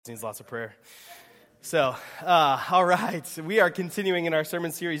Needs lots of prayer. So, all right. We are continuing in our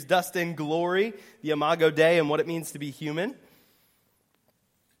sermon series, Dust and Glory, the Imago Dei, and what it means to be human.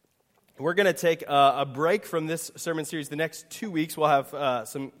 We're going to take a break from this sermon series the next 2 weeks. We'll have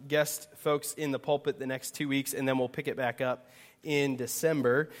some guest folks in the pulpit the next 2 weeks, and then we'll pick it back up in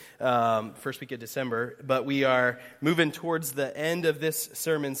December, first week of December. But we are moving towards the end of this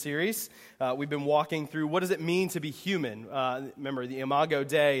sermon series. We've been walking through what does it mean to be human. Remember, the Imago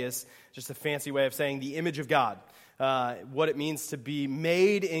Dei is just a fancy way of saying the image of God. What it means to be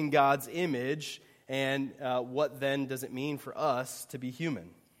made in God's image, and what then does it mean for us to be human.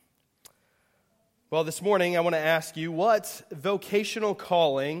 Well, this morning I want to ask you, what vocational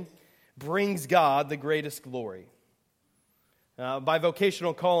calling brings God the greatest glory? By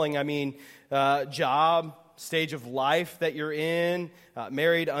vocational calling, I mean job, stage of life that you're in,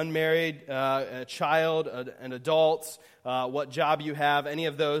 married, unmarried, a child, an adult, what job you have, any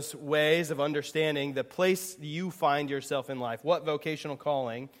of those ways of understanding the place you find yourself in life. What vocational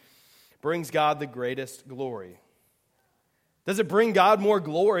calling brings God the greatest glory? Does it bring God more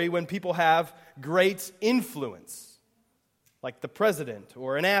glory when people have great influence, like the president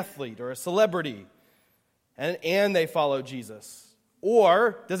or an athlete or a celebrity, and they follow Jesus?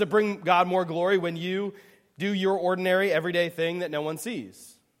 Or does it bring God more glory when you do your ordinary, everyday thing that no one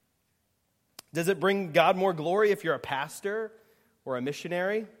sees? Does it bring God more glory if you're a pastor or a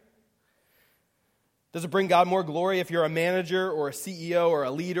missionary? Does it bring God more glory if you're a manager or a CEO or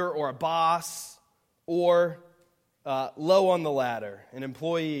a leader or a boss or low on the ladder, an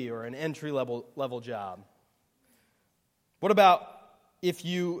employee or an entry-level job? What about if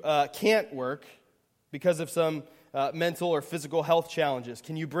you can't work because of some mental or physical health challenges?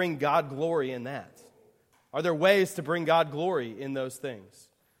 Can you bring God glory in that? Are there ways to bring God glory in those things?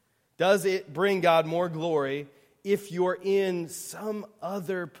 Does it bring God more glory if you're in some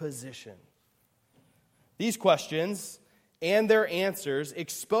other position? These questions and their answers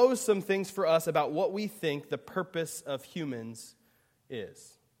expose some things for us about what we think the purpose of humans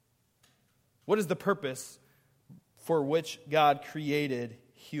is. What is the purpose for which God created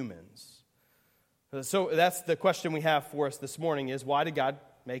humans? So that's the question we have for us this morning, is why did God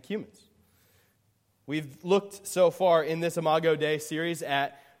make humans? We've looked so far in this Imago Dei series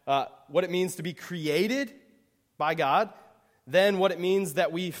at what it means to be created by God, then what it means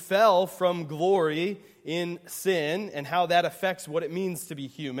that we fell from glory in sin and how that affects what it means to be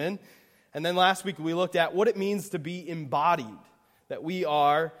human. And then last week we looked at what it means to be embodied, that we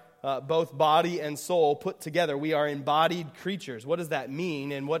are both body and soul put together. We are embodied creatures. What does that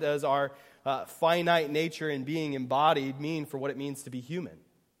mean, and what does our finite nature and being embodied mean for what it means to be human?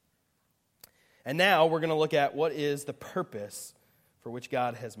 And now we're going to look at what is the purpose for which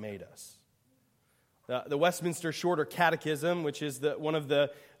God has made us. The Westminster Shorter Catechism, which is one of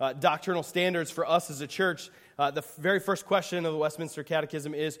the doctrinal standards for us as a church, the very first question of the Westminster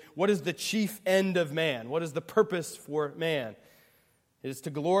Catechism is, what is the chief end of man? What is the purpose for man? It is to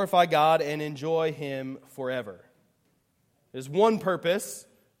glorify God and enjoy Him forever. There's one purpose,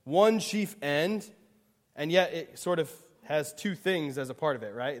 one chief end, and yet it sort of has two things as a part of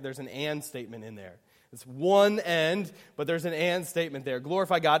it, right? There's an and statement in there. It's one end, but there's an and statement there.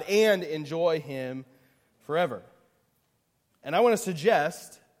 Glorify God and enjoy Him forever. And I want to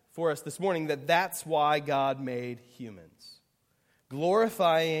suggest for us this morning that that's why God made humans.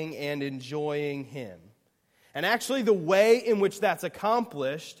 Glorifying and enjoying Him. And actually the way in which that's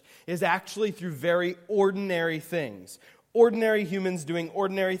accomplished is actually through very ordinary things. Ordinary humans doing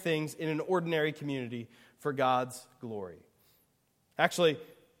ordinary things in an ordinary community for God's glory. Actually,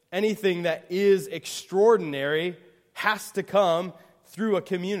 anything that is extraordinary has to come through a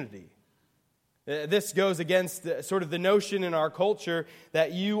community. This goes against sort of the notion in our culture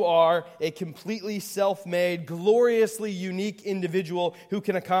that you are a completely self-made, gloriously unique individual who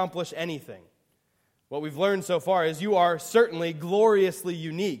can accomplish anything. What we've learned so far is you are certainly gloriously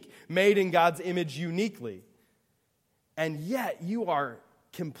unique, made in God's image uniquely. And yet you are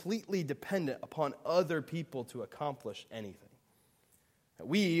completely dependent upon other people to accomplish anything.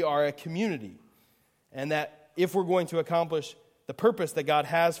 We are a community, and that if we're going to accomplish the purpose that God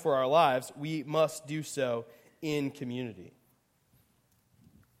has for our lives, we must do so in community.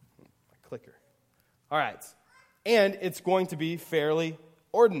 Clicker. All right. And it's going to be fairly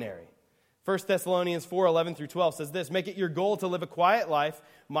ordinary. 1 Thessalonians 4:11 through 12 says this: make it your goal to live a quiet life,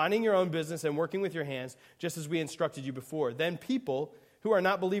 minding your own business and working with your hands, just as we instructed you before. Then people who are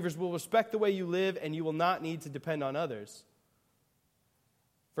not believers will respect the way you live, and you will not need to depend on others.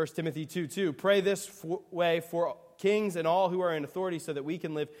 1 Timothy 2:2, pray this way for kings and all who are in authority, so that we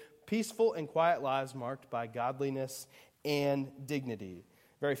can live peaceful and quiet lives marked by godliness and dignity.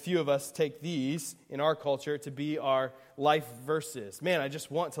 Very few of us take these in our culture to be our life verses. Man, I just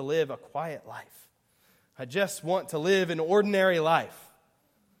want to live a quiet life. I just want to live an ordinary life.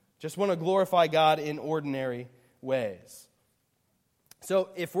 Just want to glorify God in ordinary ways. So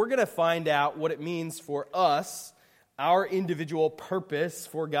if we're going to find out what it means for us, our individual purpose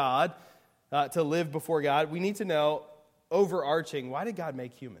for God, to live before God, we need to know, overarching, why did God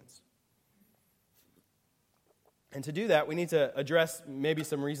make humans? And to do that, we need to address maybe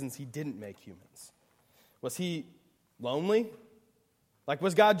some reasons he didn't make humans. Was he lonely? Like,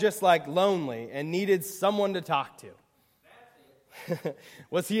 was God just like lonely and needed someone to talk to?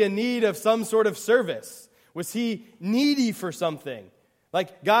 Was he in need of some sort of service? Was he needy for something?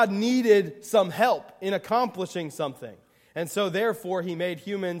 Like, God needed some help in accomplishing something. And so, therefore, he made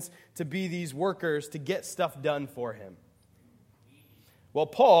humans to be these workers to get stuff done for him. Well,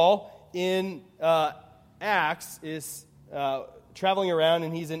 Paul, in Acts, is traveling around,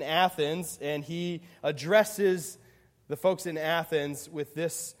 and he's in Athens, and he addresses the folks in Athens with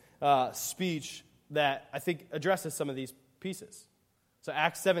this speech that I think addresses some of these pieces. So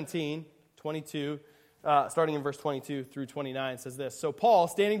Acts 17, 22, starting in verse 22 through 29, says this. So Paul,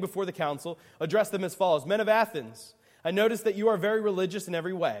 standing before the council, addressed them as follows. Men of Athens, I noticed that you are very religious in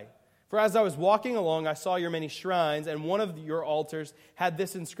every way. For as I was walking along, I saw your many shrines, and one of your altars had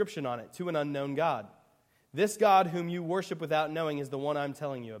this inscription on it, to an unknown God. This God whom you worship without knowing is the one I'm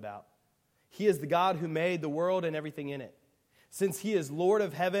telling you about. He is the God who made the world and everything in it. Since he is Lord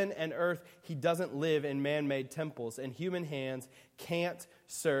of heaven and earth, he doesn't live in man-made temples, and human hands can't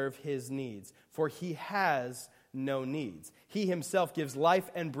serve his needs, for he has no needs. He himself gives life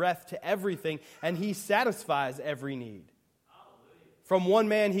and breath to everything, and he satisfies every need. From one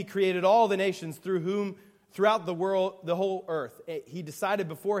man he created all the nations throughout the world, the whole earth. He decided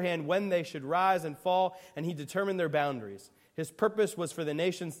beforehand when they should rise and fall, and he determined their boundaries. His purpose was for the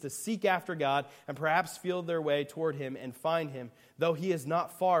nations to seek after God and perhaps feel their way toward him and find him, though he is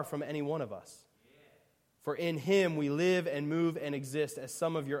not far from any one of us. For in him we live and move and exist, as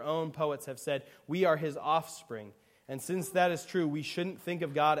some of your own poets have said, we are his offspring. And since that is true, we shouldn't think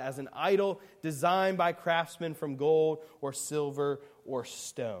of God as an idol designed by craftsmen from gold or silver or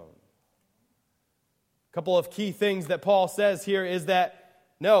stone. A couple of key things that Paul says here is that,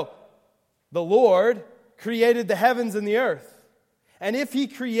 no, the Lord created the heavens and the earth. And if he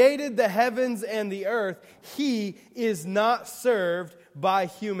created the heavens and the earth, he is not served by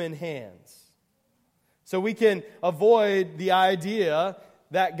human hands. So we can avoid the idea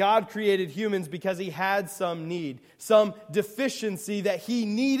that God created humans because he had some need, some deficiency that he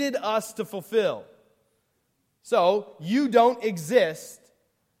needed us to fulfill. So you don't exist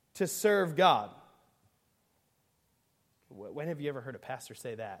to serve God. When have you ever heard a pastor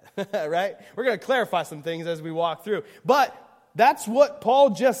say that? Right? We're going to clarify some things as we walk through. But that's what Paul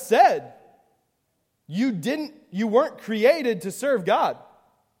just said. You weren't created to serve God.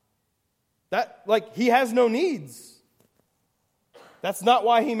 He has no needs. That's not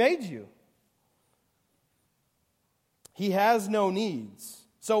why he made you. He has no needs.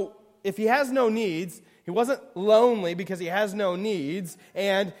 So if he has no needs, he wasn't lonely because he has no needs,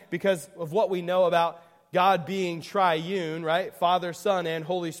 and because of what we know about God being triune, right? Father, Son, and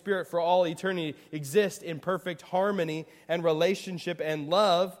Holy Spirit for all eternity exist in perfect harmony and relationship and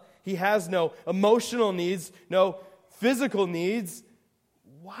love. He has no emotional needs, no physical needs.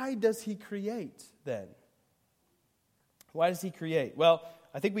 Why does he create then? Why does he create? Well,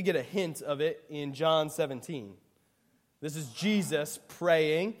 I think we get a hint of it in John 17. This is Jesus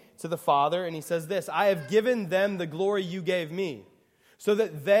praying to the Father, and he says this, I have given them the glory you gave me, so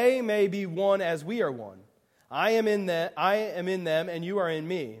that they may be one as we are one. I am in them, and you are in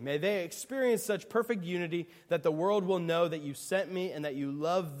me. May they experience such perfect unity that the world will know that you sent me and that you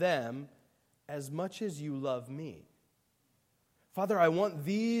love them as much as you love me. Father, I want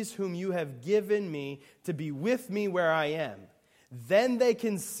these whom you have given me to be with me where I am. Then they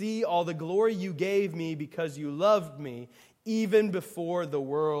can see all the glory you gave me because you loved me even before the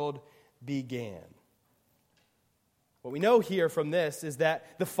world began. What we know here from this is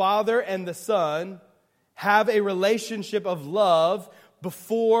that the Father and the Son have a relationship of love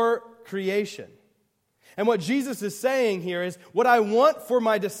before creation. And what Jesus is saying here is, what I want for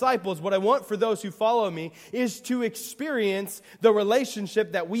my disciples, what I want for those who follow me, is to experience the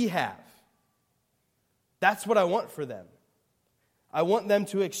relationship that we have. That's what I want for them. I want them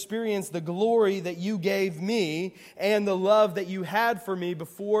to experience the glory that you gave me and the love that you had for me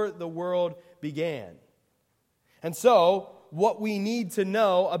before the world began. And so, what we need to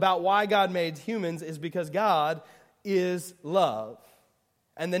know about why God made humans is because God is love.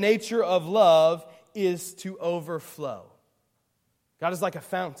 And the nature of love is to overflow. God is like a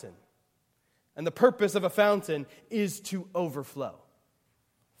fountain. And the purpose of a fountain is to overflow.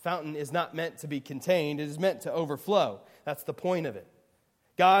 Fountain is not meant to be contained. It is meant to overflow. That's the point of it.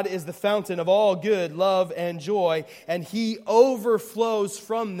 God is the fountain of all good, love, and joy, and He overflows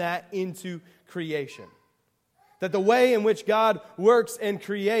from that into creation. That the way in which God works and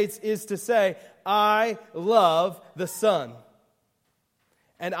creates is to say, I love the Son.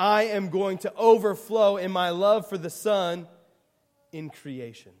 And I am going to overflow in my love for the Son in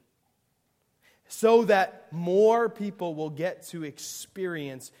creation. So that more people will get to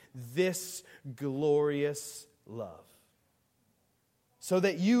experience this glorious love. So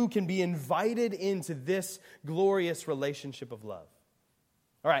that you can be invited into this glorious relationship of love.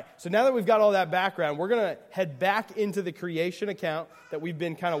 All right, so now that we've got all that background, we're going to head back into the creation account that we've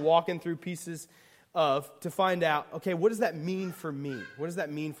been kind of walking through pieces of to find out, okay, what does that mean for me? What does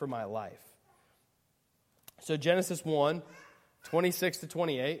that mean for my life? So Genesis 1, 26 to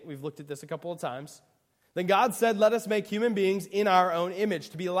 28, we've looked at this a couple of times. Then God said, let us make human beings in our own image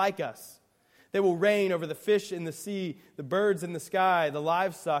to be like us. They will reign over the fish in the sea, the birds in the sky, the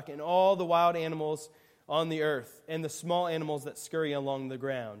livestock, and all the wild animals on the earth, and the small animals that scurry along the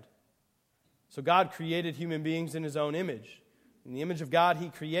ground. So God created human beings in His own image. In the image of God, He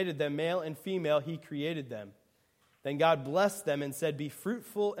created them, male and female, He created them. Then God blessed them and said, be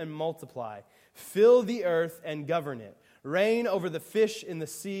fruitful and multiply. Fill the earth and govern it. Reign over the fish in the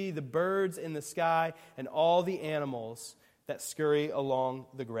sea, the birds in the sky, and all the animals that scurry along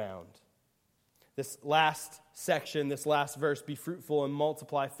the ground. This last section, this last verse, be fruitful and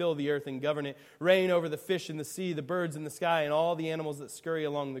multiply, fill the earth and govern it, reign over the fish in the sea, the birds in the sky, and all the animals that scurry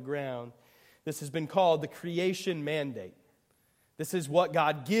along the ground. This has been called the creation mandate. This is what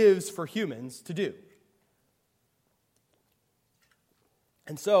God gives for humans to do.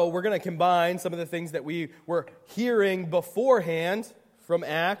 And so we're going to combine some of the things that we were hearing beforehand from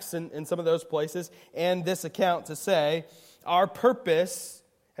Acts and some of those places and this account to say our purpose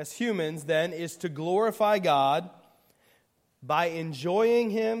as humans, then, is to glorify God by enjoying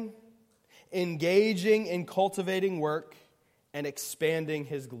Him, engaging in cultivating work, and expanding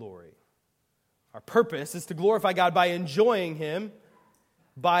His glory. Our purpose is to glorify God by enjoying Him,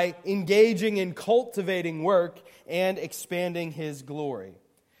 by engaging in cultivating work, and expanding His glory.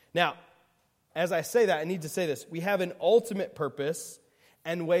 Now, as I say that, I need to say this. We have an ultimate purpose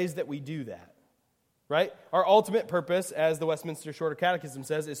and ways that we do that. Right? Our ultimate purpose, as the Westminster Shorter Catechism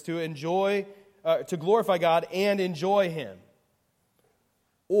says, is to glorify God and enjoy Him.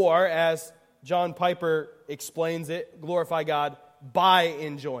 Or, as John Piper explains it, glorify God by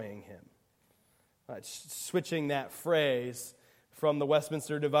enjoying Him. Switching that phrase from the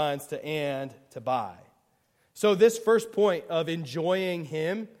Westminster Divines to and to by. So this first point of enjoying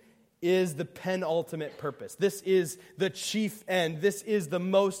Him is the penultimate purpose. This is the chief end. This is the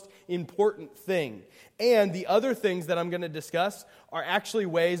most important thing. And the other things that I'm going to discuss are actually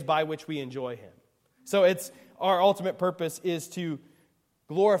ways by which we enjoy Him. So it's our ultimate purpose is to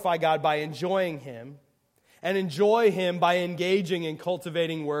glorify God by enjoying Him and enjoy Him by engaging in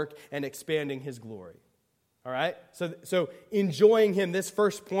cultivating work and expanding His glory. All right? So enjoying Him, this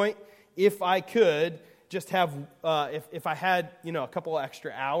first point, if I could just have, if I had, a couple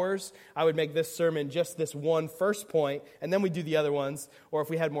extra hours, I would make this sermon just this one first point, and then we'd do the other ones. Or if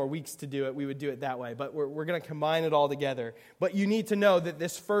we had more weeks to do it, we would do it that way. But we're going to combine it all together. But you need to know that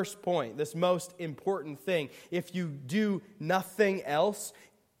this first point, this most important thing, if you do nothing else,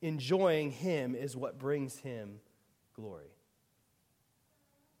 enjoying Him is what brings Him glory.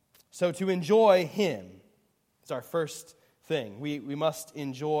 So to enjoy Him is our first thing. We must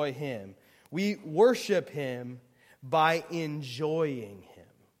enjoy Him. We worship Him by enjoying Him.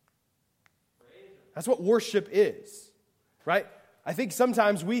 That's what worship is, right? I think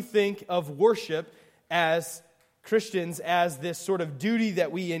sometimes we think of worship as Christians as this sort of duty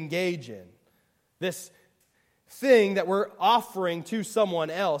that we engage in, this thing that we're offering to someone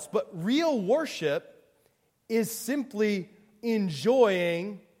else. But real worship is simply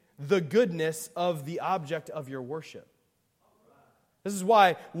enjoying the goodness of the object of your worship. This is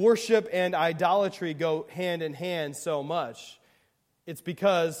why worship and idolatry go hand in hand so much. It's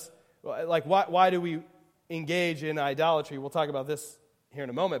because, why do we engage in idolatry? We'll talk about this here in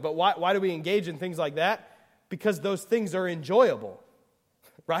a moment. But why do we engage in things like that? Because those things are enjoyable,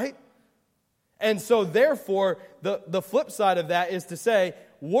 right? And so therefore, the flip side of that is to say,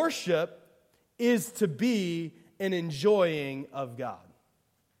 worship is to be an enjoying of God,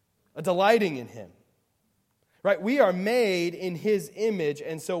 a delighting in Him. Right? We are made in His image,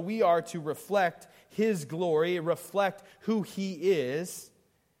 and so we are to reflect His glory, reflect who He is.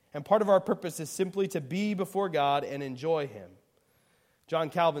 And part of our purpose is simply to be before God and enjoy Him. John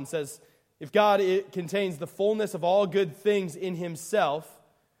Calvin says, if God contains the fullness of all good things in himself,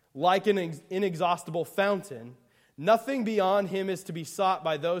 like an inexhaustible fountain, nothing beyond him is to be sought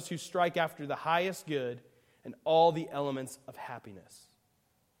by those who strike after the highest good and all the elements of happiness.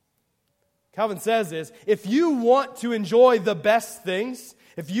 Calvin says this, if you want to enjoy the best things,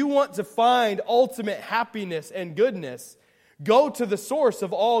 if you want to find ultimate happiness and goodness, go to the source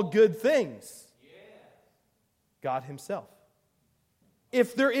of all good things, God himself.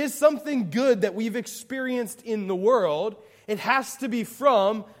 If there is something good that we've experienced in the world, it has to be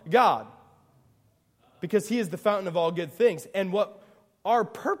from God, because he is the fountain of all good things. And what our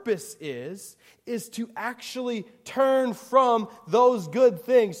purpose is to actually turn from those good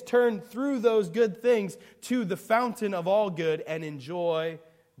things, turn through those good things to the fountain of all good and enjoy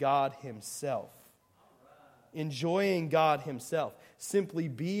God himself. Enjoying God himself. Simply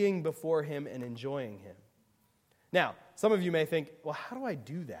being before him and enjoying him. Now, some of you may think, well, how do I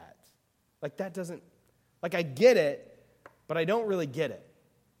do that? I get it, but I don't really get it.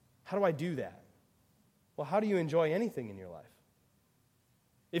 How do I do that? Well, how do you enjoy anything in your life?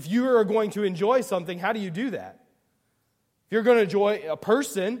 If you are going to enjoy something, how do you do that? If you're going to enjoy a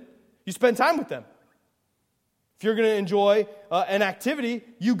person, you spend time with them. If you're going to enjoy an activity,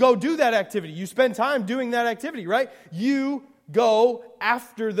 you go do that activity. You spend time doing that activity, right? You go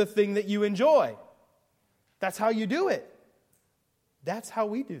after the thing that you enjoy. That's how you do it. That's how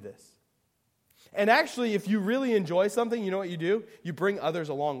we do this. And actually, if you really enjoy something, you know what you do? You bring others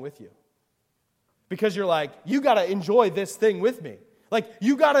along with you. Because you're like, you got to enjoy this thing with me. Like,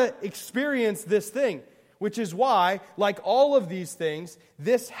 you got to experience this thing. Which is why, like all of these things,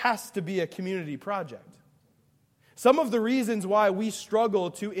 this has to be a community project. Some of the reasons why we struggle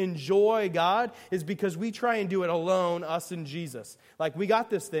to enjoy God is because we try and do it alone, us and Jesus. Like, we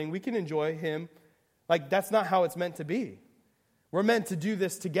got this thing, we can enjoy him. Like, that's not how it's meant to be. We're meant to do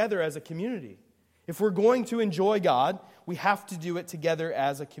this together as a community. If we're going to enjoy God, we have to do it together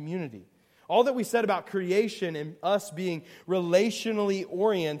as a community. All that we said about creation and us being relationally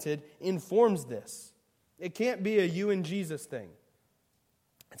oriented informs this. It can't be a you and Jesus thing.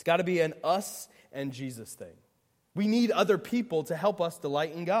 It's got to be an us and Jesus thing. We need other people to help us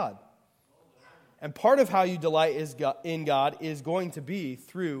delight in God. And part of how you delight in God is going to be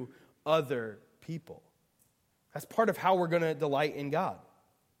through other people. That's part of how we're going to delight in God.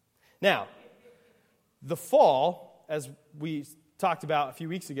 Now, the fall, as we talked about a few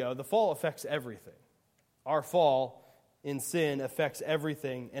weeks ago, the fall affects everything. Our fall in sin affects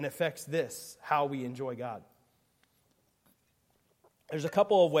everything and affects this, how we enjoy God. There's a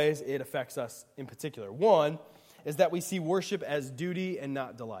couple of ways it affects us in particular. One is that we see worship as duty and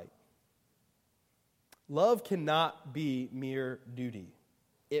not delight. Love cannot be mere duty.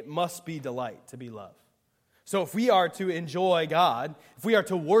 It must be delight to be love. So if we are to enjoy God, if we are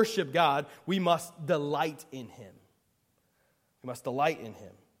to worship God, we must delight in him. We must delight in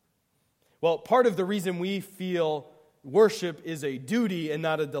him. Well, part of the reason we feel worship is a duty and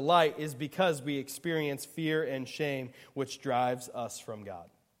not a delight is because we experience fear and shame, which drives us from God.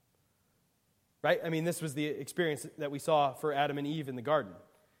 Right? I mean, this was the experience that we saw for Adam and Eve in the garden.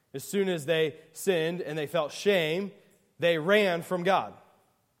 As soon as they sinned and they felt shame, they ran from God.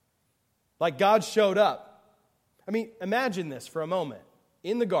 Like God showed up. I mean, imagine this for a moment.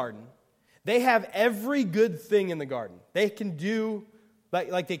 In the garden, they have every good thing in the garden. They can do,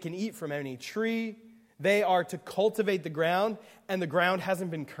 like they can eat from any tree. They are to cultivate the ground, and the ground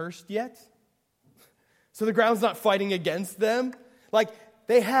hasn't been cursed yet. So the ground's not fighting against them. Like,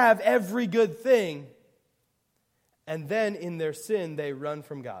 they have every good thing. And then in their sin, they run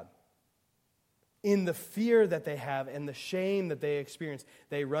from God. In the fear that they have and the shame that they experience,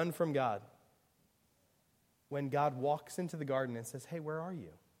 they run from God. When God walks into the garden and says, hey, where are you?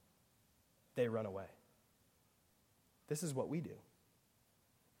 They run away. This is what we do.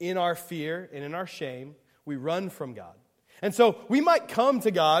 In our fear and in our shame, we run from God. And so we might come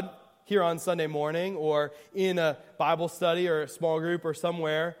to God here on Sunday morning or in a Bible study or a small group or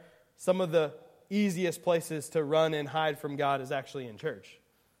somewhere. Some of the easiest places to run and hide from God is actually in church.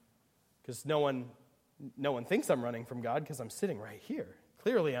 Because no one thinks I'm running from God because I'm sitting right here.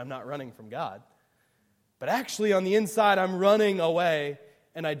 Clearly I'm not running from God. But actually on the inside I'm running away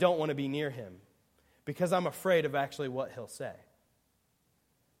and I don't want to be near him because I'm afraid of actually what he'll say.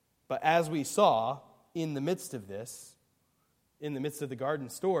 But as we saw in the midst of this, in the midst of the garden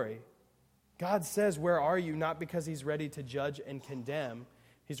story, God says, where are you? Not because he's ready to judge and condemn.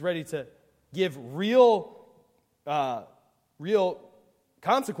 He's ready to give real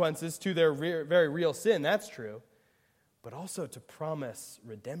consequences to their very real sin. That's true. But also to promise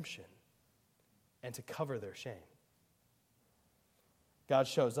redemption and to cover their shame. God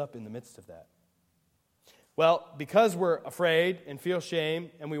shows up in the midst of that. Well, because we're afraid and feel shame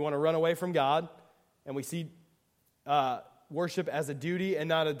and we want to run away from God and we see worship as a duty and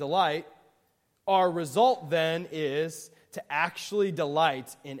not a delight, our result then is to actually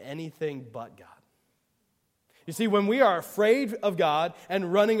delight in anything but God. You see, when we are afraid of God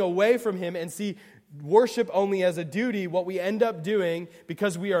and running away from Him and see worship only as a duty, what we end up doing,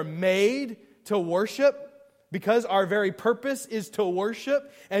 because we are made to worship, because our very purpose is to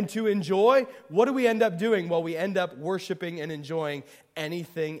worship and to enjoy, what do we end up doing? Well, we end up worshiping and enjoying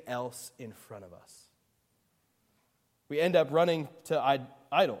anything else in front of us. We end up running to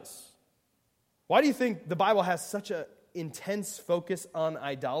idols. Why do you think the Bible has such an intense focus on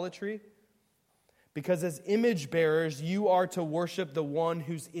idolatry? Because as image bearers, you are to worship the one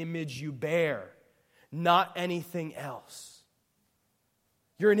whose image you bear, not anything else.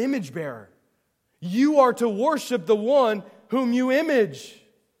 You're an image bearer. You are to worship the one whom you image.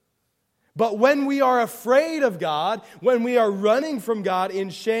 But when we are afraid of God, when we are running from God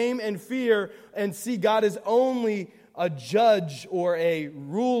in shame and fear and see God as only a judge or a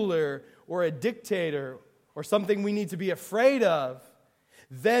ruler or a dictator or something we need to be afraid of,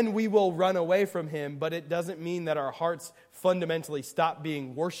 then we will run away from Him. But it doesn't mean that our hearts fundamentally stop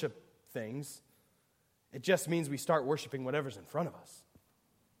being worship things. It just means we start worshiping whatever's in front of us.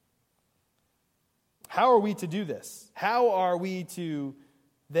 How are we to do this? How are we to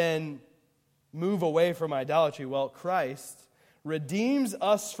then move away from idolatry? Well, Christ redeems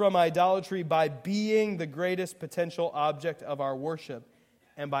us from idolatry by being the greatest potential object of our worship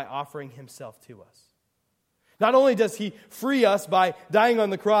and by offering Himself to us. Not only does He free us by dying on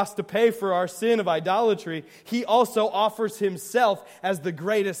the cross to pay for our sin of idolatry, He also offers Himself as the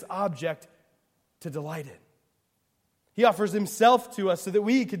greatest object to delight in. He offers Himself to us so that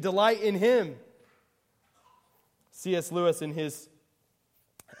we could delight in Him. C.S. Lewis, in his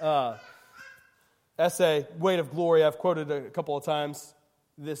essay, Weight of Glory, I've quoted a couple of times.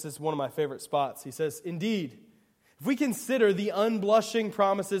 This is one of my favorite spots. He says, "Indeed, if we consider the unblushing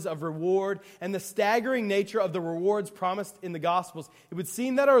promises of reward and the staggering nature of the rewards promised in the Gospels, it would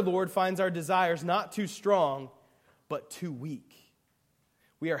seem that our Lord finds our desires not too strong, but too weak.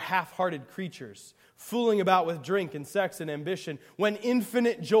 We are half-hearted creatures, fooling about with drink and sex and ambition, when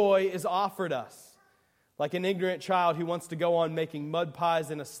infinite joy is offered us. Like an ignorant child who wants to go on making mud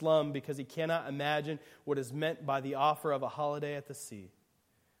pies in a slum because he cannot imagine what is meant by the offer of a holiday at the sea.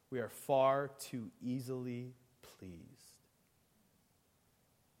 We are far too easily pleased."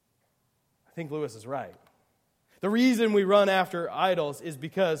 I think Lewis is right. The reason we run after idols is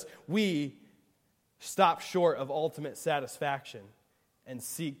because we stop short of ultimate satisfaction and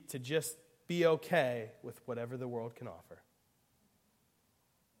seek to just be okay with whatever the world can offer.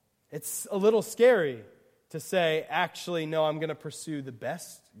 It's a little scary to say, actually, no, I'm going to pursue the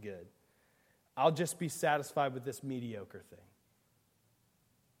best good. I'll just be satisfied with this mediocre thing.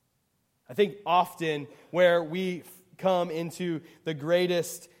 I think often where we come into the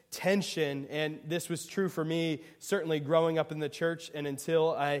greatest tension, and this was true for me, certainly growing up in the church and until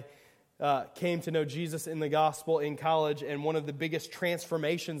I came to know Jesus in the gospel in college, and one of the biggest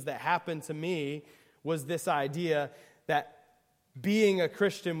transformations that happened to me was this idea that being a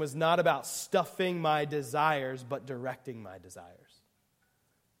Christian was not about stuffing my desires, but directing my desires.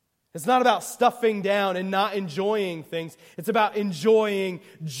 It's not about stuffing down and not enjoying things. It's about enjoying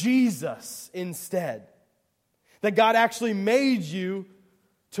Jesus instead. That God actually made you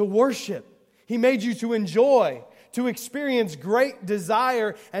to worship. He made you to enjoy, to experience great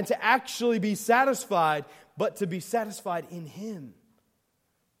desire, and to actually be satisfied, but to be satisfied in Him,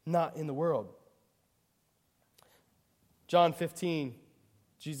 not in the world. John 15,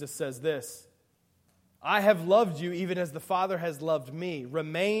 Jesus says this, "I have loved you even as the Father has loved me.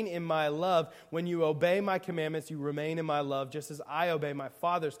 Remain in my love. When you obey my commandments, you remain in my love, just as I obey my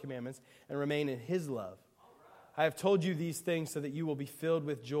Father's commandments and remain in His love. I have told you these things so that you will be filled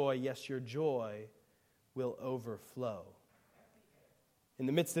with joy. Yes, your joy will overflow." In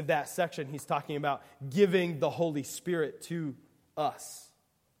the midst of that section, He's talking about giving the Holy Spirit to us.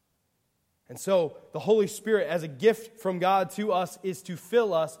 And so the Holy Spirit as a gift from God to us is to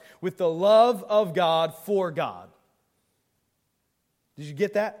fill us with the love of God for God. Did you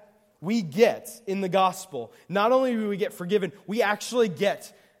get that? We get in the gospel, not only do we get forgiven, we actually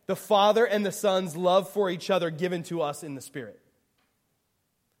get the Father and the Son's love for each other given to us in the Spirit.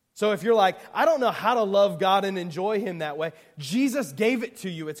 So if you're like, I don't know how to love God and enjoy Him that way, Jesus gave it to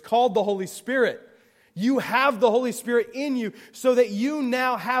you. It's called the Holy Spirit. You have the Holy Spirit in you so that you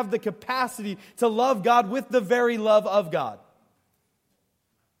now have the capacity to love God with the very love of God.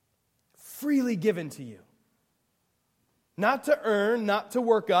 Freely given to you. Not to earn, not to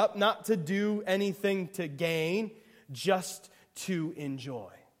work up, not to do anything to gain, just to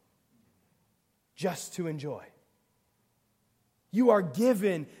enjoy. Just to enjoy. You are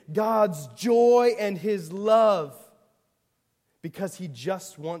given God's joy and His love because He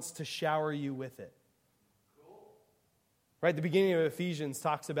just wants to shower you with it. Right? The beginning of Ephesians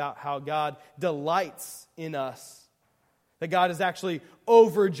talks about how God delights in us. That God is actually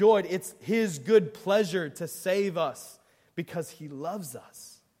overjoyed. It's His good pleasure to save us because He loves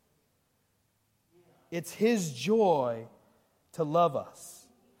us. It's His joy to love us.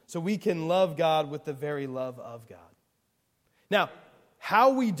 So we can love God with the very love of God. Now,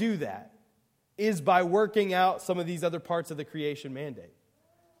 how we do that is by working out some of these other parts of the creation mandate.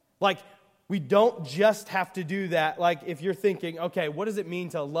 Like, we don't just have to do that. Like, if you're thinking, okay, what does it mean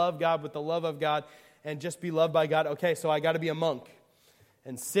to love God with the love of God and just be loved by God? Okay, so I got to be a monk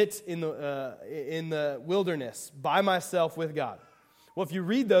and sit in the wilderness by myself with God. Well, if you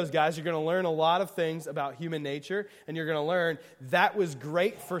read those guys, you're going to learn a lot of things about human nature, and you're going to learn that was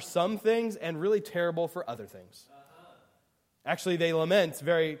great for some things and really terrible for other things. Actually, they lament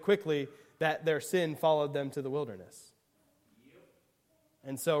very quickly that their sin followed them to the wilderness.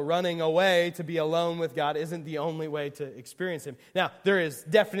 And so running away to be alone with God isn't the only way to experience Him. Now, there is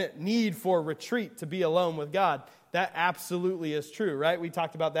definite need for retreat to be alone with God. That absolutely is true, right? We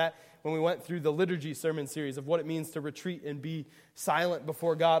talked about that when we went through the liturgy sermon series of what it means to retreat and be silent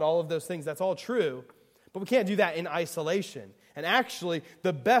before God, all of those things. That's all true. But we can't do that in isolation. And actually,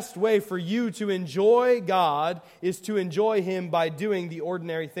 the best way for you to enjoy God is to enjoy Him by doing the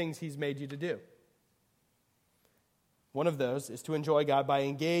ordinary things He's made you to do. One of those is to enjoy God by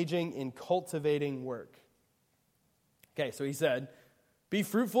engaging in cultivating work. Okay, so He said, be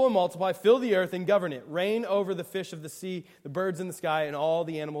fruitful and multiply, fill the earth and govern it. Reign over the fish of the sea, the birds in the sky, and all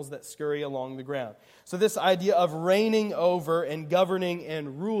the animals that scurry along the ground. So this idea of reigning over and governing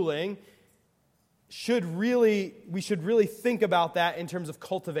and ruling, we should really think about that in terms of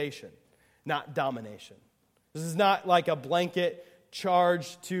cultivation, not domination. This is not like a blanket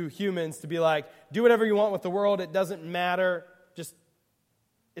charge to humans to be like, do whatever you want with the world, it doesn't matter, just,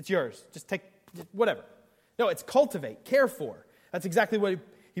 it's yours. Just take, whatever. No, it's cultivate, care for. That's exactly what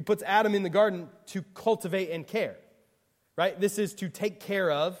He puts Adam in the garden, to cultivate and care. Right? This is to take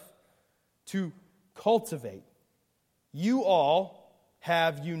care of, to cultivate. You all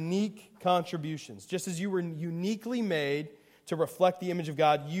have unique contributions. Just as you were uniquely made to reflect the image of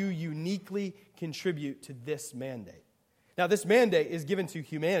God, you uniquely contribute to this mandate. Now, this mandate is given to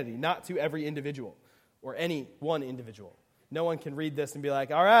humanity, not to every individual or any one individual. No one can read this and be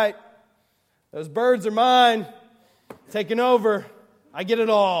like, all right, those birds are mine, taking over, I get it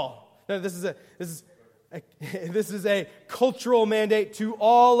all. No, this is a cultural mandate to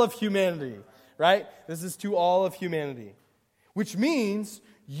all of humanity, right? This is to all of humanity, which means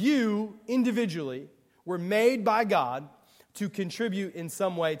you individually were made by God to contribute in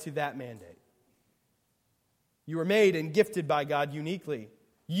some way to that mandate. You were made and gifted by God uniquely.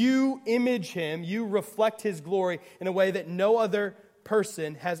 You image Him, you reflect His glory in a way that no other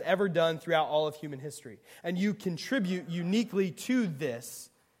person has ever done throughout all of human history. And you contribute uniquely to this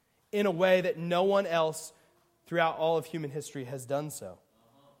in a way that no one else throughout all of human history has done so.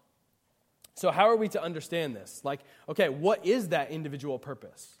 So how are we to understand this? Like, okay, what is that individual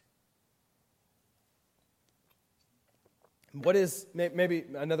purpose? What is, maybe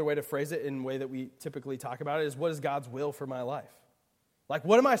another way to phrase it in a way that we typically talk about it is, what is God's will for my life? Like,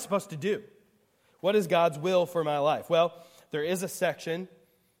 what am I supposed to do? What is God's will for my life? Well, there is a section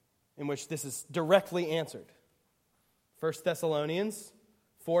in which this is directly answered. 1 Thessalonians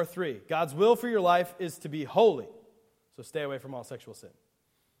 4:3. God's will for your life is to be holy, so stay away from all sexual sin.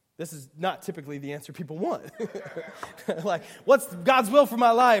 This is not typically the answer people want. Like, what's God's will for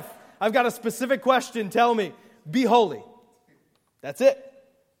my life? I've got a specific question. Tell me. Be holy. That's it.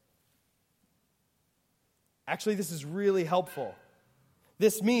 Actually, this is really helpful.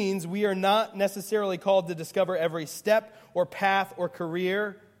 This means we are not necessarily called to discover every step or path or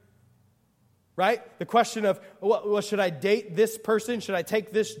career. Right? The question of, well, should I date this person? Should I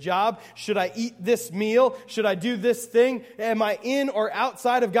take this job? Should I eat this meal? Should I do this thing? Am I in or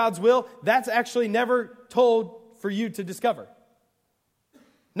outside of God's will? That's actually never told for you to discover.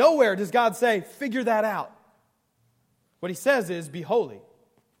 Nowhere does God say, figure that out. What He says is, be holy.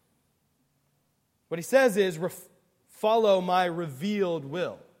 What He says is, follow my revealed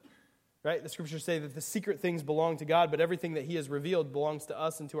will. Right? The scriptures say that the secret things belong to God, but everything that He has revealed belongs to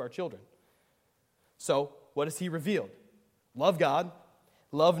us and to our children. So, what has He revealed? Love God,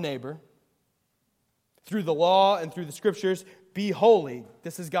 love neighbor. Through the law and through the scriptures, be holy.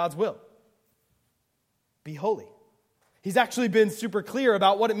 This is God's will. Be holy. He's actually been super clear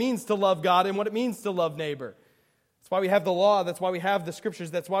about what it means to love God and what it means to love neighbor. That's why we have the law. That's why we have the scriptures.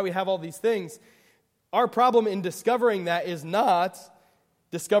 That's why we have all these things. Our problem in discovering that is not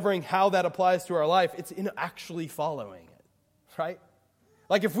discovering how that applies to our life. It's in actually following it, right?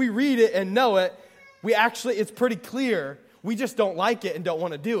 Like if we read it and know it, it's pretty clear. We just don't like it and don't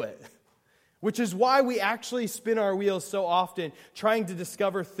want to do it. Which is why we actually spin our wheels so often trying to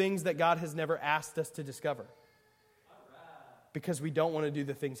discover things that God has never asked us to discover. Because we don't want to do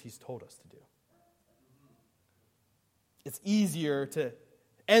the things He's told us to do. It's easier to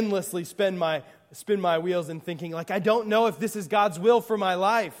endlessly spin my wheels and thinking, like, I don't know if this is God's will for my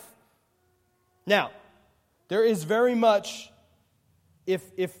life. Now, there is very much,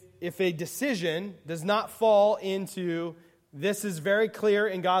 if a decision does not fall into, this is very clear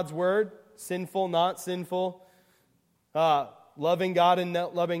in God's word, sinful, not sinful, loving God and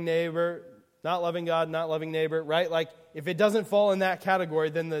not loving neighbor, not loving God, not loving neighbor, right? Like, if it doesn't fall in that category,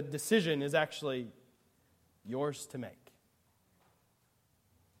 then the decision is actually yours to make.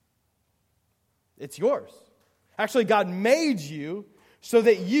 It's yours. Actually, God made you so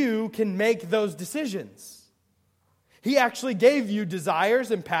that you can make those decisions. He actually gave you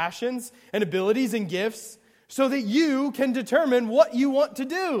desires and passions and abilities and gifts so that you can determine what you want to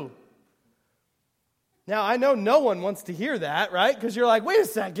do. Now, I know no one wants to hear that, right? Because you're like, wait a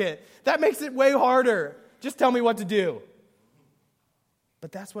second, that makes it way harder. Just tell me what to do.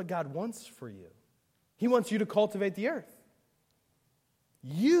 But that's what God wants for you. He wants you to cultivate the earth.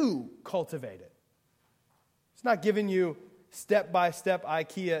 You cultivate it. It's not giving you step-by-step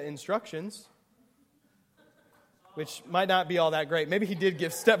IKEA instructions, which might not be all that great. Maybe He did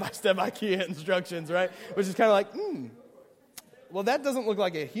give step-by-step IKEA instructions, right? Which is kind of like, well, that doesn't look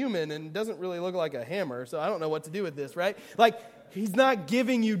like a human and doesn't really look like a hammer, so I don't know what to do with this, right? Like, He's not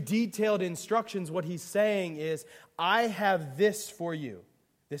giving you detailed instructions. What He's saying is, I have this for you.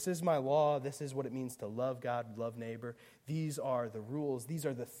 This is my law. This is what it means to love God, love neighbor. These are the rules. These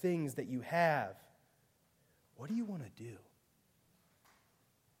are the things that you have. What do you want to do?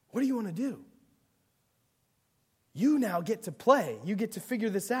 What do you want to do? You now get to play. You get to figure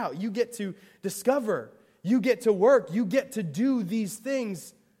this out. You get to discover. You get to work. You get to do these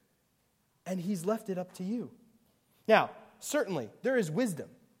things. And He's left it up to you. Now, certainly, there is wisdom.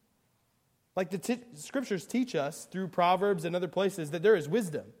 Like the scriptures teach us through Proverbs and other places that there is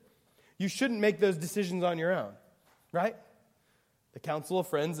wisdom. You shouldn't make those decisions on your own, right? The counsel of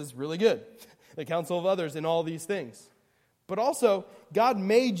friends is really good. The counsel of others in all these things. But also, God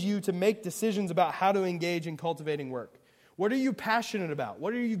made you to make decisions about how to engage in cultivating work. What are you passionate about?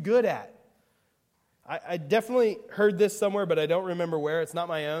 What are you good at? I definitely heard this somewhere, but I don't remember where. It's not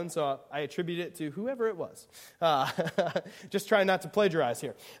my own, so I attribute it to whoever it was. Just trying not to plagiarize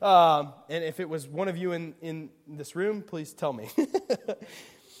here. And if it was one of you in this room, please tell me.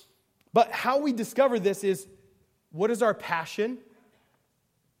 But how we discover this is, what is our passion?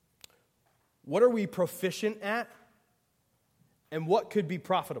 What are we proficient at? And what could be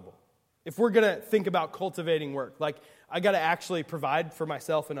profitable? If we're going to think about cultivating work, like I got to actually provide for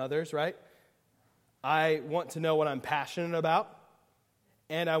myself and others, right? I want to know what I'm passionate about,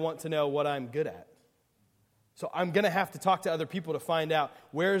 and I want to know what I'm good at. So I'm going to have to talk to other people to find out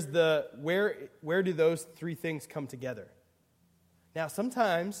where do those three things come together. Now,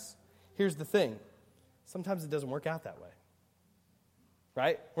 sometimes, here's the thing. Sometimes it doesn't work out that way.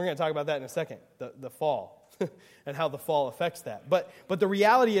 Right? We're going to talk about that in a second, the fall, and how the fall affects that. But the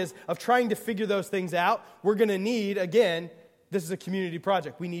reality is, of trying to figure those things out, we're going to need, again, this is a community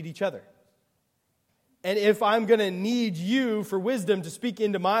project. We need each other. And if I'm going to need you for wisdom to speak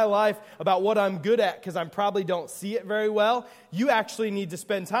into my life about what I'm good at, because I probably don't see it very well, you actually need to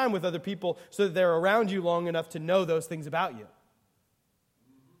spend time with other people so that they're around you long enough to know those things about you.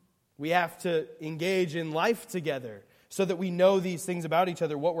 We have to engage in life together so that we know these things about each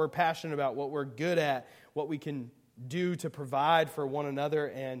other, what we're passionate about, what we're good at, what we can do to provide for one another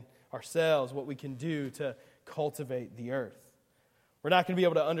and ourselves, what we can do to cultivate the earth. We're not going to be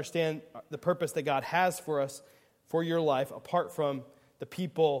able to understand the purpose that God has for us, for your life, apart from the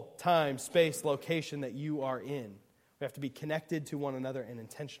people, time, space, location that you are in. We have to be connected to one another and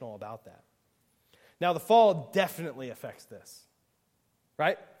intentional about that. Now, the fall definitely affects this,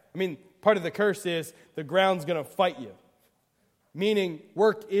 right? I mean, part of the curse is the ground's going to fight you, meaning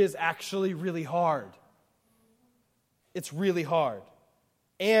work is actually really hard. It's really hard.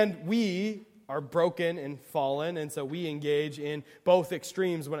 And we are broken and fallen, and so we engage in both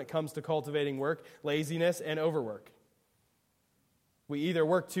extremes when it comes to cultivating work, laziness and overwork. We either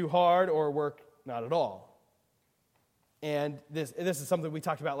work too hard or work not at all. And this is something we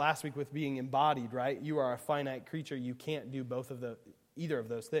talked about last week with being embodied, right? You are a finite creature. You can't do either of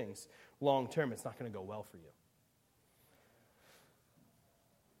those things long term. It's not going to go well for you.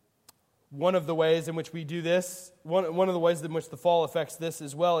 One of the ways in which we do this, one of the ways in which the fall affects this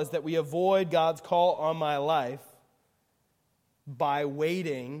as well, is that we avoid God's call on my life by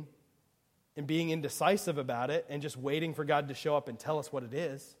waiting and being indecisive about it and just waiting for God to show up and tell us what it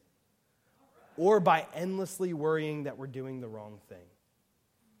is, or by endlessly worrying that we're doing the wrong thing.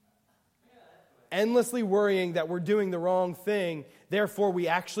 Endlessly worrying that we're doing the wrong thing, therefore we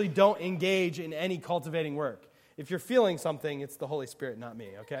actually don't engage in any cultivating work. If you're feeling something, it's the Holy Spirit, not me,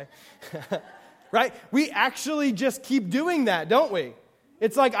 okay? Right? We actually just keep doing that, don't we?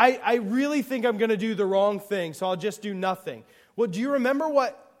 It's like, I really think I'm going to do the wrong thing, so I'll just do nothing. Well, do you remember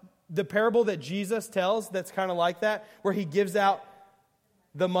what the parable that Jesus tells that's kind of like that, where he gives out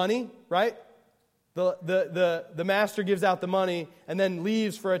the money, right? The master gives out the money and then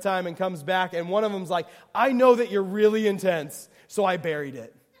leaves for a time and comes back, and one of them's like, I know that you're really intense, so I buried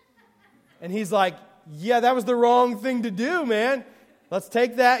it. And he's like, yeah, that was the wrong thing to do, man. Let's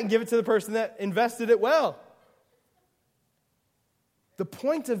take that and give it to the person that invested it well. The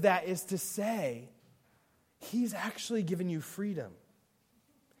point of that is to say, he's actually given you freedom.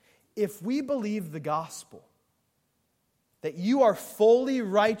 If we believe the gospel, that you are fully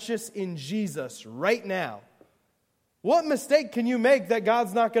righteous in Jesus right now, what mistake can you make that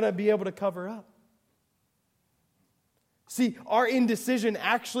God's not going to be able to cover up? See, our indecision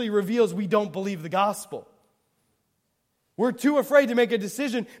actually reveals we don't believe the gospel. We're too afraid to make a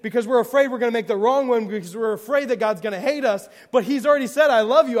decision because we're afraid we're going to make the wrong one, because we're afraid that God's going to hate us. But he's already said, I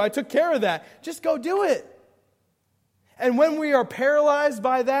love you. I took care of that. Just go do it. And when we are paralyzed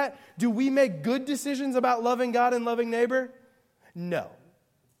by that, do we make good decisions about loving God and loving neighbor? No.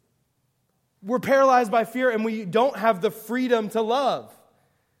 We're paralyzed by fear and we don't have the freedom to love.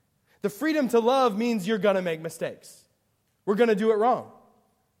 The freedom to love means you're going to make mistakes. We're going to do it wrong.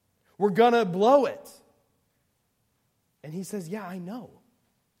 We're going to blow it. And he says, yeah, I know.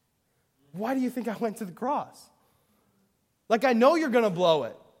 Why do you think I went to the cross? Like, I know you're going to blow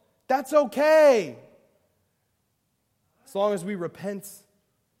it. That's okay. As long as we repent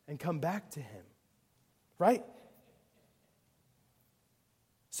and come back to him. Right?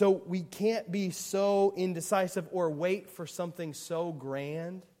 So we can't be so indecisive or wait for something so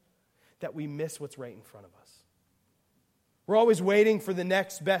grand that we miss what's right in front of us. We're always waiting for the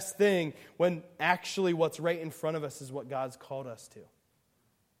next best thing when actually what's right in front of us is what God's called us to.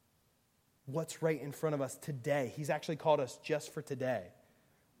 What's right in front of us today. He's actually called us just for today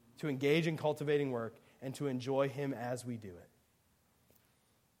to engage in cultivating work and to enjoy him as we do it.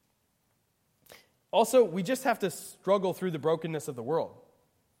 Also, we just have to struggle through the brokenness of the world.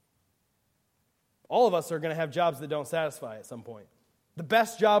 All of us are going to have jobs that don't satisfy at some point. The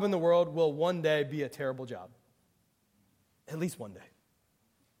best job in the world will one day be a terrible job. At least one day.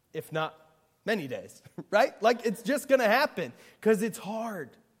 If not many days, right? Like, it's just going to happen because it's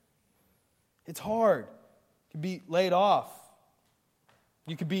hard. It's hard. You could be laid off.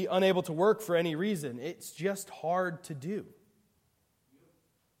 You could be unable to work for any reason. It's just hard to do.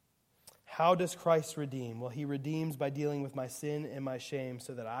 How does Christ redeem? Well, he redeems by dealing with my sin and my shame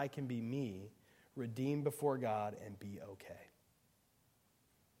so that I can be me, redeemed before God, and be okay.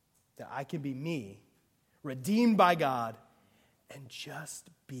 That I can be me, redeemed by God, and just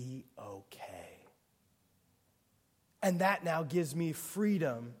be okay. And that now gives me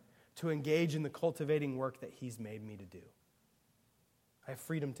freedom to engage in the cultivating work that he's made me to do. I have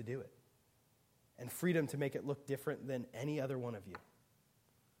freedom to do it. And freedom to make it look different than any other one of you.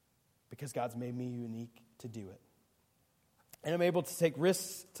 Because God's made me unique to do it. And I'm able to take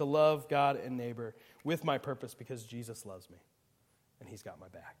risks to love God and neighbor with my purpose because Jesus loves me. And he's got my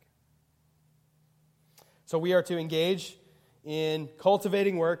back. So we are to engage in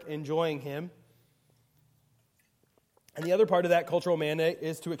cultivating work, enjoying him. And the other part of that cultural mandate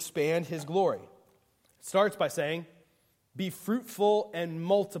is to expand his glory. It starts by saying, be fruitful and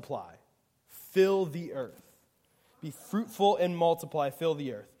multiply, fill the earth. Be fruitful and multiply, fill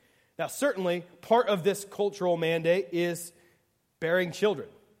the earth. Now, certainly, part of this cultural mandate is bearing children.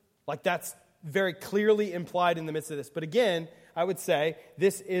 Like, that's very clearly implied in the midst of this. But again, I would say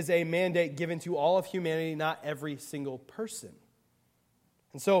this is a mandate given to all of humanity, not every single person.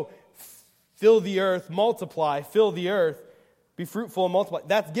 And so, fill the earth, multiply, fill the earth, be fruitful and multiply.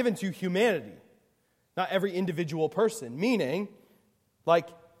 That's given to humanity, not every individual person. Meaning,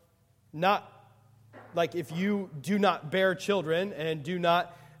 not like if you do not bear children and do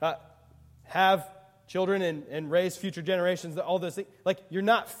not have children and raise future generations, all those things, like you're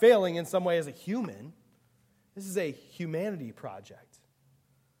not failing in some way as a human. This is a humanity project.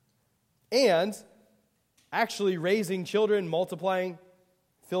 And actually raising children, multiplying,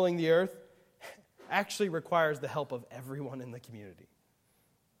 filling the earth, actually requires the help of everyone in the community.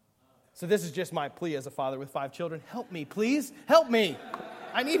 So this is just my plea as a father with 5 children. Help me, please. Help me.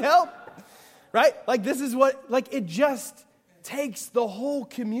 I need help. Right? Like this is what, like it just takes the whole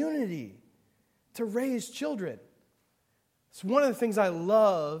community to raise children. It's one of the things I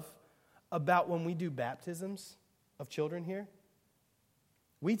love about when we do baptisms of children here.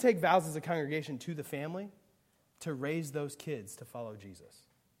 We take vows as a congregation to the family to raise those kids to follow Jesus.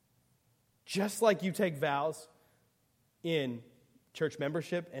 Just like you take vows in church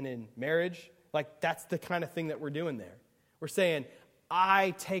membership and in marriage, like that's the kind of thing that we're doing there. We're saying,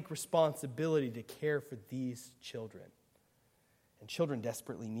 I take responsibility to care for these children. And children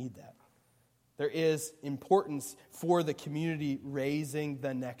desperately need that. There is importance for the community raising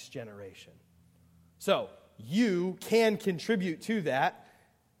the next generation. So, you can contribute to that.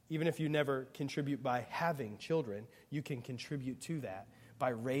 Even if you never contribute by having children, you can contribute to that by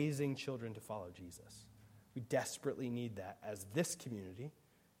raising children to follow Jesus. We desperately need that as this community,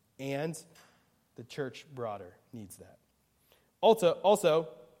 and the church broader needs that. Also,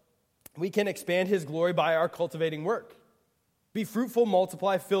 we can expand his glory by our cultivating work. Be fruitful,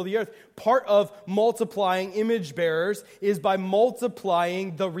 multiply, fill the earth. Part of multiplying image bearers is by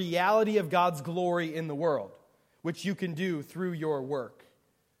multiplying the reality of God's glory in the world, which you can do through your work,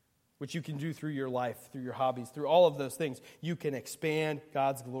 which you can do through your life, through your hobbies, through all of those things. You can expand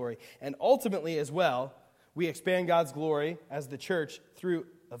God's glory. And ultimately as well, we expand God's glory as the church through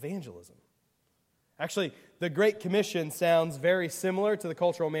evangelism. Actually, the Great Commission sounds very similar to the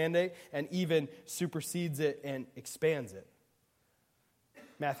cultural mandate and even supersedes it and expands it.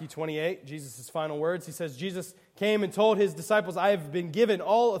 Matthew 28, Jesus' final words, he says, Jesus came and told his disciples, I have been given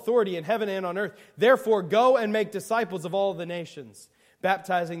all authority in heaven and on earth. Therefore, go and make disciples of all the nations,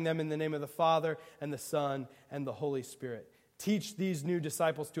 baptizing them in the name of the Father and the Son and the Holy Spirit. Teach these new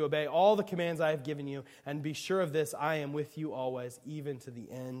disciples to obey all the commands I have given you, and be sure of this, I am with you always, even to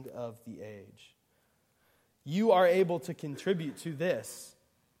the end of the age. You are able to contribute to this,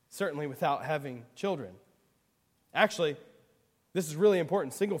 certainly without having children. Actually, this is really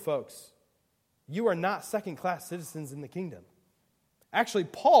important. Single folks, you are not second-class citizens in the kingdom. Actually,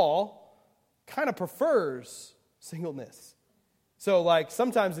 Paul kind of prefers singleness. So, like,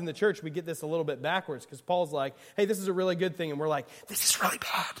 sometimes in the church we get this a little bit backwards because Paul's like, hey, this is a really good thing. And we're like, this is really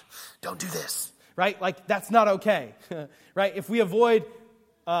bad. Don't do this. Right? Like, that's not okay. Right? If we avoid,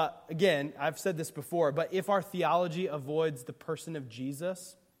 again, I've said this before, but if our theology avoids the person of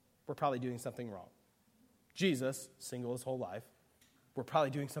Jesus, we're probably doing something wrong. Jesus, single his whole life, we're probably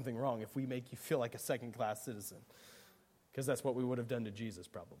doing something wrong if we make you feel like a second-class citizen, because that's what we would have done to Jesus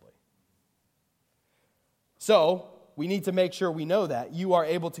probably. So, we need to make sure we know that. You are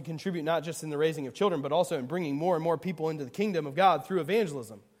able to contribute not just in the raising of children, but also in bringing more and more people into the kingdom of God through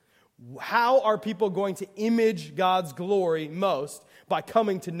evangelism. How are people going to image God's glory most? By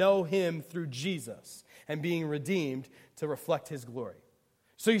coming to know him through Jesus and being redeemed to reflect his glory.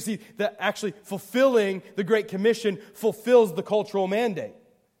 So you see that actually fulfilling the Great Commission fulfills the cultural mandate.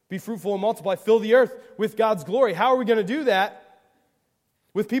 Be fruitful and multiply, fill the earth with God's glory. How are we going to do that?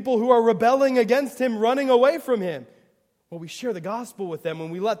 With people who are rebelling against him, running away from him. Well, we share the gospel with them when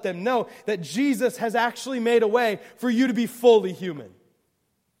we let them know that Jesus has actually made a way for you to be fully human.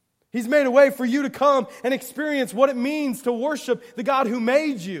 He's made a way for you to come and experience what it means to worship the God who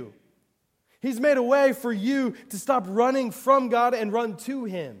made you. He's made a way for you to stop running from God and run to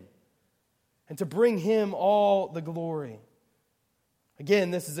him, and to bring him all the glory.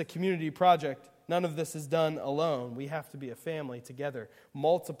 Again, this is a community project. None of this is done alone. We have to be a family together,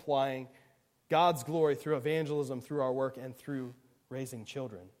 multiplying God's glory through evangelism, through our work, and through raising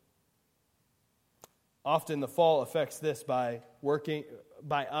children. Often the fall affects this by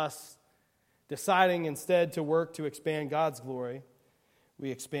us deciding instead to work to expand God's glory.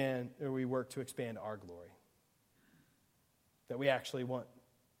 We work to expand our glory. That we actually want,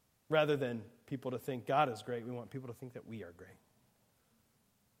 rather than people to think God is great, we want people to think that we are great.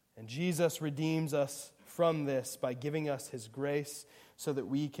 And Jesus redeems us from this by giving us his grace so that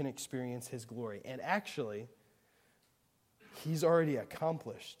we can experience his glory. And actually, he's already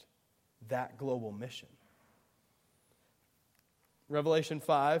accomplished that global mission. Revelation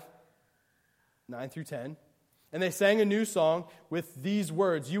 5, 9 through 10. And they sang a new song with these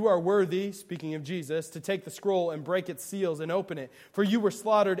words, "You are worthy," speaking of Jesus, "to take the scroll and break its seals and open it. For you were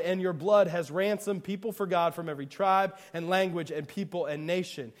slaughtered, and your blood has ransomed people for God from every tribe and language and people and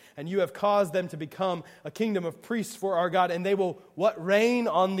nation. And you have caused them to become a kingdom of priests for our God, and they will," what? "Reign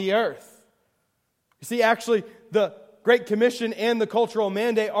on the earth." You see, actually, the Great Commission and the cultural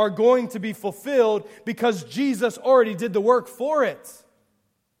mandate are going to be fulfilled because Jesus already did the work for it.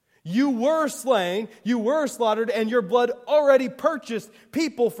 You were slain, you were slaughtered, and your blood already purchased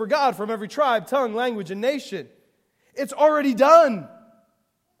people for God from every tribe, tongue, language, and nation. It's already done.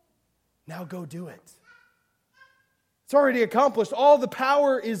 Now go do it. It's already accomplished. All the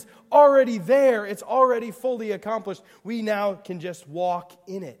power is already there. It's already fully accomplished. We now can just walk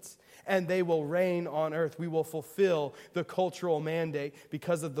in it, and they will reign on earth. We will fulfill the cultural mandate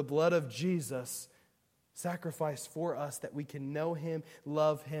because of the blood of Jesus sacrificed for us, that we can know Him,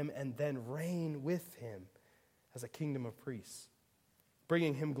 love Him, and then reign with Him as a kingdom of priests,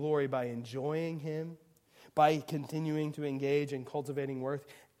 bringing Him glory by enjoying Him, by continuing to engage in cultivating worth,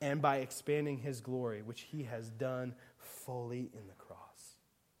 and by expanding His glory, which He has done fully in the cross.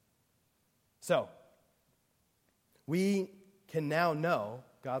 So, we can now know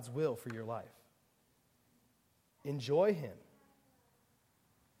God's will for your life. Enjoy Him.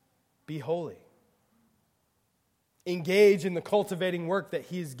 Be holy. Engage in the cultivating work that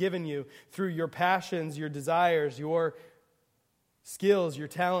He's given you through your passions, your desires, your skills, your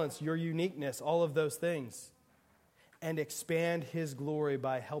talents, your uniqueness, all of those things. And expand His glory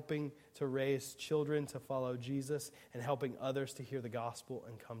by helping to raise children to follow Jesus and helping others to hear the gospel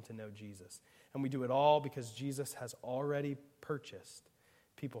and come to know Jesus. And we do it all because Jesus has already purchased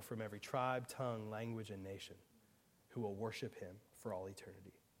people from every tribe, tongue, language, and nation who will worship Him for all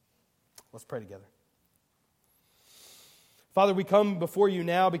eternity. Let's pray together. Father, we come before You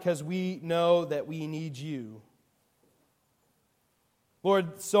now because we know that we need You.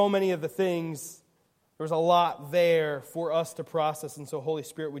 Lord, so many of the things, there's a lot there for us to process. And so, Holy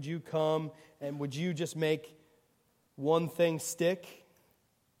Spirit, would You come and would You just make one thing stick?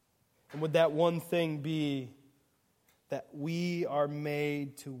 And would that one thing be that we are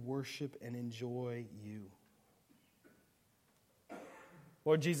made to worship and enjoy You?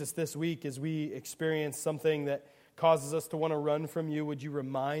 Lord Jesus, this week as we experience something that causes us to want to run from You, would You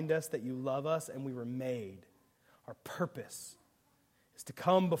remind us that You love us and we were made. Our purpose is to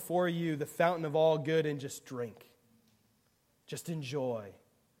come before You, the fountain of all good, and just drink. Just enjoy.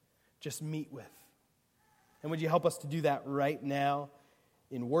 Just meet with. And would You help us to do that right now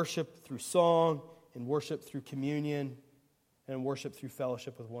in worship through song, in worship through communion, and in worship through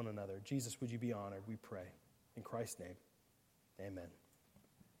fellowship with one another. Jesus, would You be honored, we pray. In Christ's name, amen.